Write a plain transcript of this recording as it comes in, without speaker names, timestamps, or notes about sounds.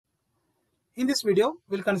In this video,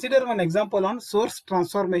 we'll consider one example on source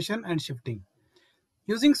transformation and shifting.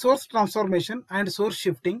 Using source transformation and source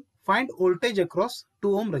shifting, find voltage across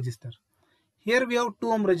 2 ohm resistor. Here we have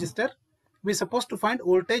 2 ohm resistor. We are supposed to find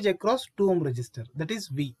voltage across 2 ohm resistor, that is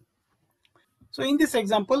V. So in this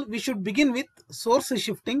example, we should begin with source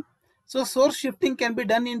shifting. So source shifting can be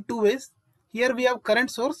done in two ways. Here we have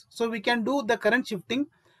current source, so we can do the current shifting,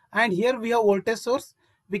 and here we have voltage source,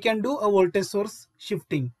 we can do a voltage source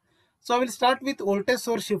shifting. So I will start with voltage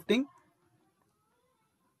source shifting.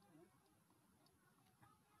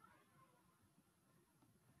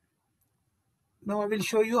 Now I will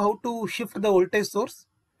show you how to shift the voltage source.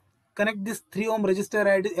 Connect this 3 ohm resistor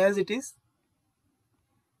as it is.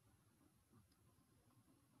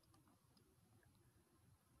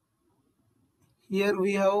 Here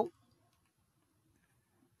we have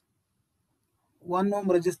 1 ohm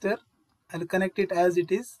resistor. I'll connect it as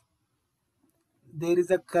it is. There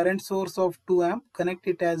is a current source of 2 amp. Connect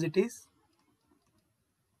it as it is.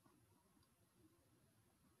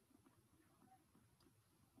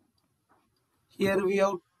 Here we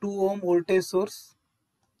have 2 ohm voltage source.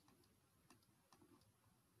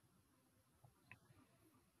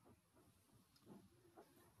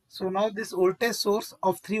 So now this voltage source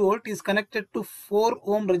of 3 volt is connected to 4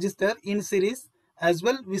 ohm resistor in series. As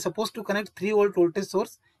well, we supposed to connect 3 volt voltage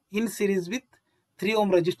source in series with 3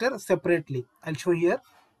 ohm resistor separately. I'll show here.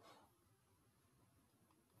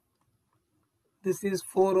 This is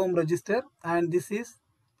 4 ohm resistor and this is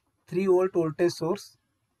 3 volt voltage source.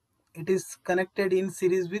 It is connected in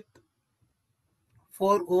series with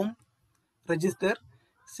 4 ohm resistor.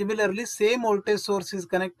 Similarly, same voltage source is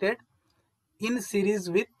connected in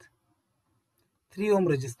series with 3 ohm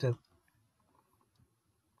resistor.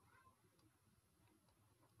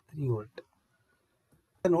 3 volt.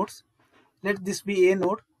 The nodes. Let this be A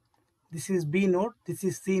node, this is B node, this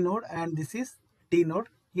is C node, and this is D node.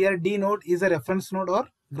 Here D node is a reference node or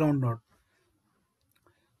ground node.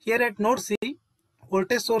 Here at node C,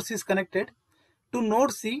 voltage source is connected. To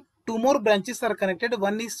node C, two more branches are connected.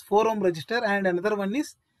 One is 4 ohm resistor and another one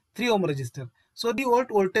is 3 ohm resistor. So the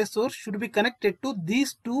voltage source should be connected to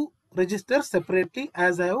these two resistors separately,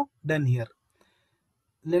 as I have done here.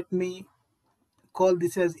 Let me call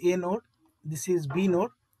this as A node, this is B node,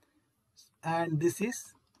 and this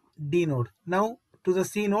is D node. Now to the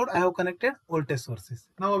C node I have connected voltage sources.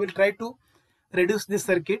 Now I will try to reduce this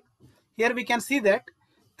circuit. Here we can see that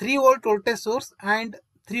 3 volt voltage source and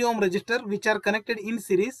 3 ohm resistor which are connected in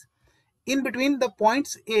series in between the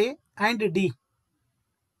points A and D,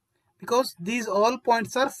 because these all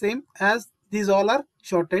points are same as these all are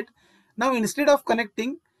shorted. Now instead of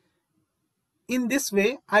connecting in this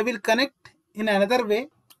way, I will connect in another way.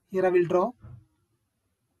 Here I will draw.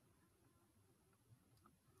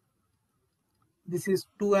 This is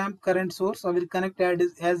 2 amp current source. I will connect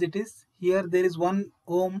as it is. Here there is 1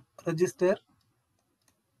 ohm resistor.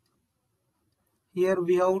 Here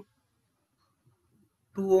we have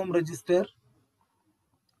 2 ohm resistor.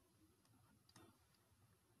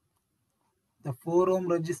 The 4 ohm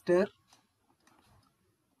resistor.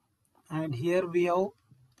 And here we have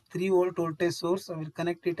 3 volt voltage source. I will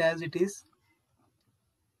connect it as it is.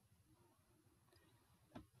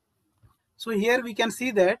 So here we can see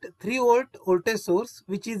that 3 volt voltage source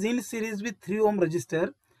which is in series with 3 ohm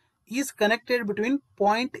resistor is connected between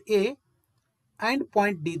point A and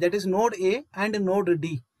point D, that is node A and node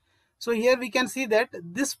D. So here we can see that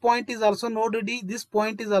this point is also node D, this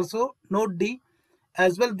point is also node D,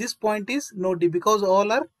 as well this point is node D, because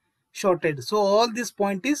all are shorted. So all this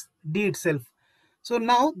point is D itself. So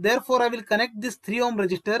now therefore I will connect this 3 ohm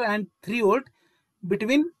resistor and 3 volt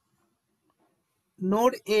between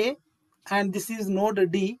node A and this is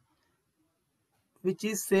node D, which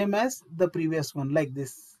is same as the previous one, like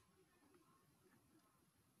this.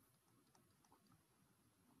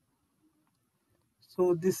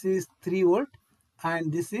 So this is 3 volt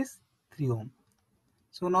and this is 3 ohm.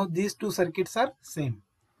 So now these two circuits are same.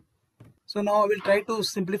 So now I will try to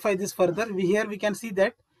simplify this further. Here we can see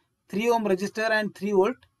that 3 ohm resistor and 3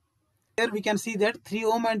 volt. Here we can see that 3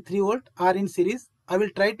 ohm and 3 volt are in series. I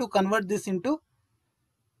will try to convert this into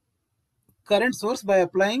current source by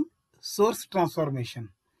applying source transformation.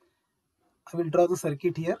 I will draw the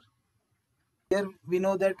circuit here. Here we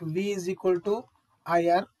know that V is equal to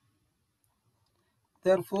IR.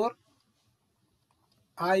 Therefore,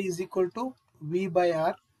 I is equal to V by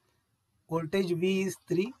R. Voltage V is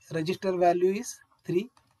 3, resistor value is 3.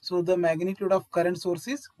 So the magnitude of current source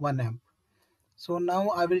is 1 amp. So now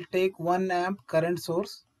I will take 1 amp current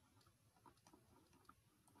source.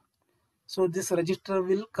 So this resistor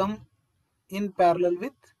will come in parallel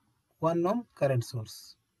with 1 ohm current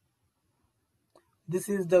source. This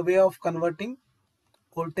is the way of converting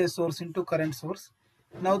voltage source into current source.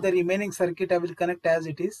 Now the remaining circuit I will connect as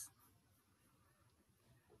it is.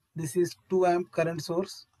 This is 2 amp current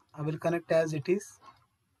source. I will connect as it is.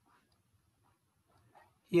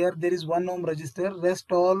 Here there is 1 ohm resistor. Rest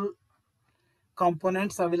all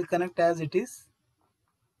components I will connect as it is.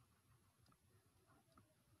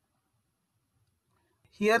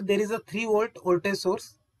 Here there is a 3 volt voltage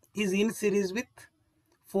source is in series with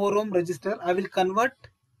 4 ohm resistor. I will convert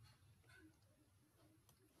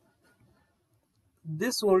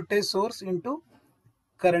this voltage source into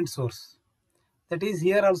current source. That is,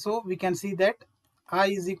 here also we can see that I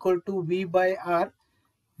is equal to V by R.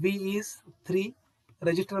 V is 3,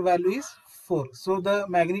 resistor value is 4. So the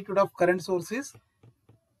magnitude of current source is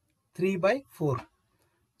 3 by 4.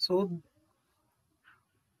 So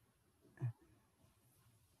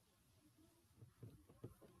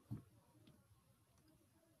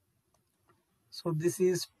this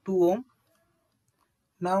is 2 ohm.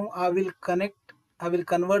 Now I will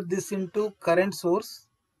convert this into current source.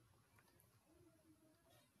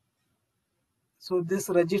 So this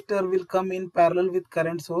resistor will come in parallel with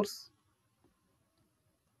current source.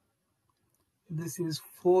 This is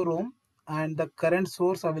 4 ohm and the current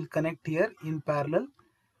source I will connect here in parallel.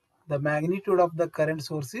 The magnitude of the current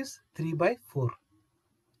source is 3 by 4.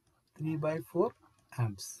 3 by 4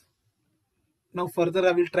 amps. Now further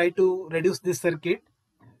I will try to reduce this circuit.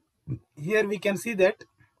 Here we can see that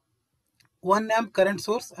 1 amp current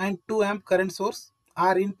source and 2 amp current source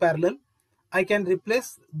are in parallel. I can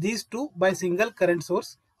replace these two by single current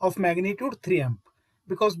source of magnitude 3 amp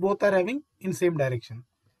because both are having in same direction.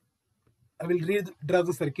 I will redraw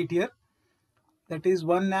the circuit here. That is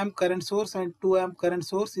 1 amp current source and 2 amp current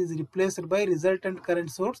source is replaced by resultant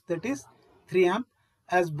current source, that is 3 amp.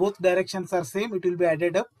 As both directions are same, it will be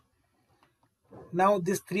added up. Now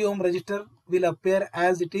this 3 ohm resistor will appear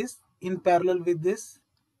as it is in parallel with this.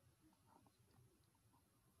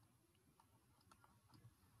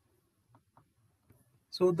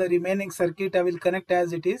 So the remaining circuit I will connect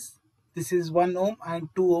as it is. This is 1 ohm and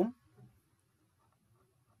 2 ohm.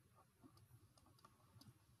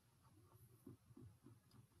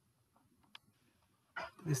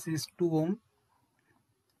 This is 2 ohm.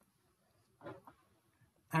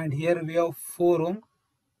 And here we have 4 ohm.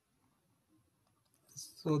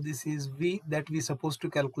 So this is V that we supposed to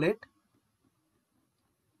calculate.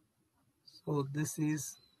 So this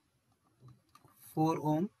is 4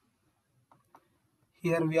 ohm.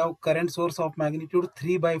 Here we have current source of magnitude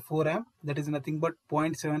 3 by 4 amp, that is nothing but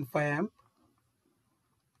 0.75 amp.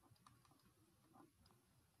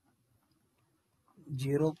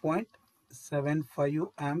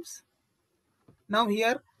 0.75 amps. Now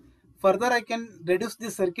here further I can reduce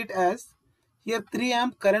this circuit as here 3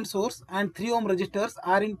 amp current source and 3 ohm resistors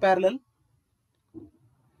are in parallel.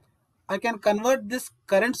 I can convert this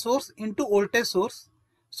current source into voltage source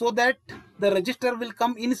so that the resistor will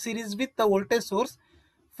come in series with the voltage source.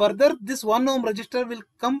 Further, this 1 ohm resistor will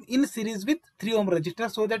come in series with 3 ohm resistor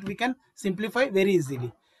so that we can simplify very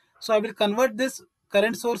easily. So I will convert this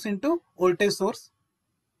current source into voltage source.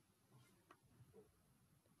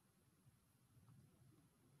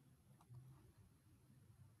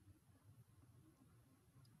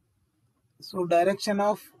 So direction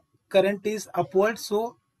of current is upward.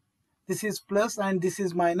 So this is plus and this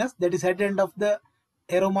is minus. That is, head end of the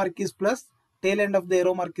arrow mark is plus, tail end of the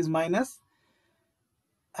arrow mark is minus.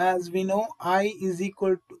 As we know, I is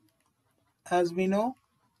equal to, as we know,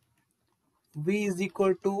 V is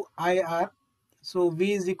equal to IR. So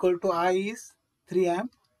V is equal to I is 3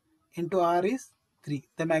 amp into R is 3.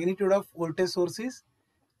 The magnitude of voltage source is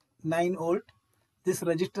 9 volt. This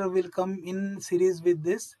resistor will come in series with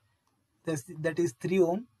this, that is 3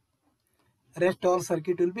 ohm. Rest all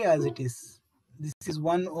circuit will be as it is. This is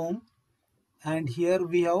 1 ohm and here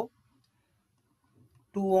we have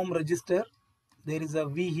 2 ohm resistor. There is a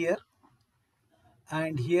V here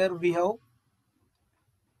and here we have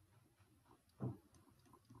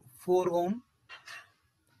 4 ohm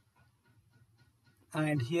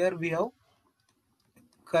and here we have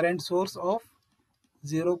current source of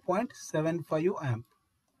 0.75 amp.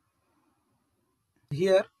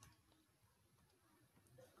 Here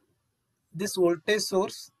this voltage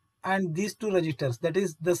source and these two resistors, that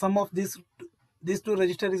is the sum of these two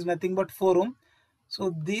resistors is nothing but 4 ohm.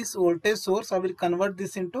 So this voltage source I will convert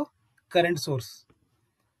this into current source.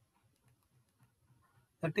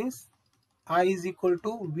 That is I is equal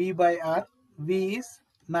to V by R. V is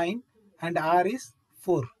 9 and R is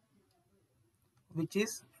 4, which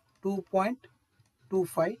is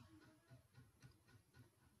 2.25.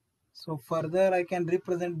 So further I can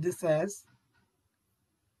represent this as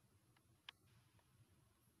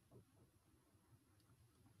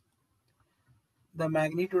The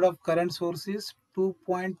magnitude of current source is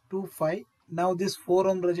 2.25. Now this 4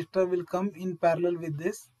 ohm resistor will come in parallel with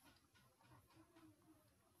this.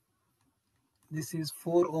 This is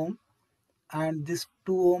 4 ohm and this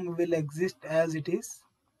 2 ohm will exist as it is.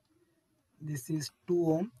 This is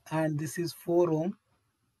 2 ohm and this is 4 ohm.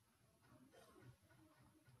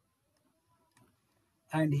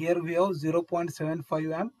 And here we have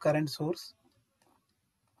 0.75 amp current source.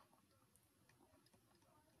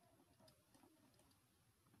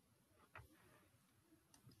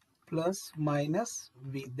 Plus minus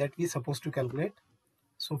V that we supposed to calculate.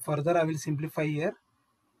 So further I will simplify here.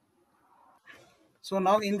 So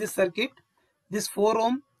now in this circuit, this 4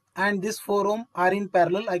 ohm and this 4 ohm are in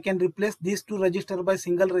parallel. I can replace these two resistors by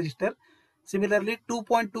single resistor. Similarly,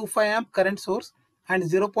 2.25 amp current source and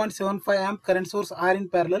 0.75 amp current source are in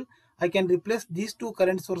parallel. I can replace these two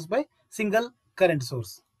current source by single current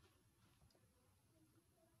source.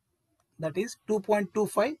 That is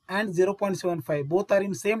 2.25 and 0.75. Both are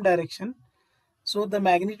in same direction. So the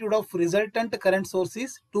magnitude of resultant current source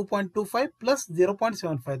is 2.25 plus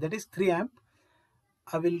 0.75, that is 3 amp.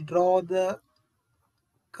 I will draw the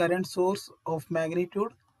current source of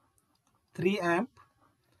magnitude 3 amp.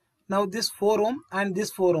 Now this 4 ohm and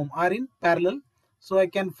this 4 ohm are in parallel. So I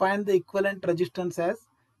can find the equivalent resistance as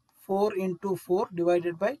 4 into 4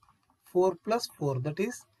 divided by 4 plus 4, that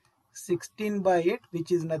is 16 by 8,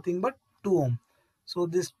 which is nothing but 2 ohm. So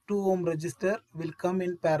this 2 ohm resistor will come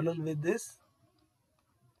in parallel with this.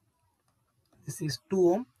 This is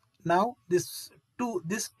 2 ohm. Now this 2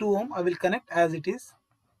 ohm I will connect as it is.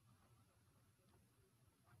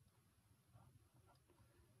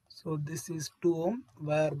 So this is 2 ohm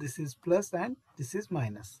where this is plus and this is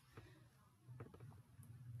minus.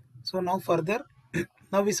 So now further,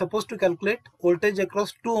 now we supposed to calculate voltage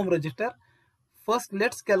across 2 ohm resistor. First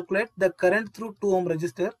let's calculate the current through 2 ohm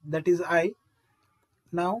resistor, that is I.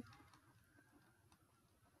 Now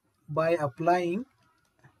by applying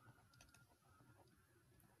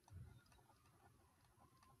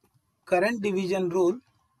current division rule,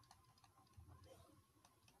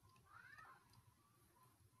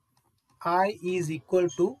 I is equal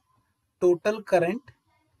to total current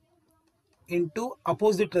into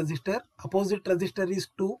opposite resistor. Opposite resistor is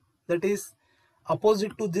 2, that is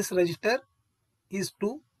opposite to this resistor is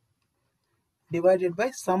 2 divided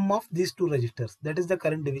by sum of these two resistors. That is the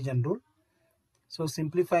current division rule. So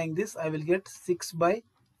simplifying this, I will get 6 by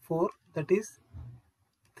 4, that is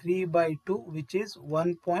 3 by 2, which is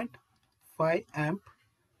 1.5 amp.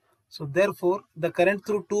 So therefore the current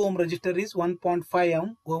through 2 ohm resistor is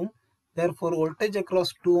 1.5 ohm. Therefore voltage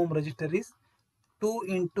across 2 ohm resistor is 2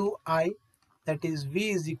 into I, that is V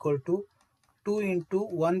is equal to 2 into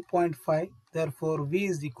 1.5. Therefore V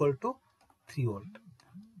is equal to 3 volt.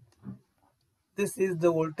 This is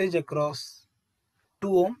the voltage across 2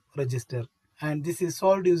 ohm resistor, and this is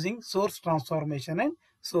solved using source transformation and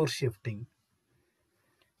source shifting.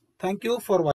 Thank you for watching.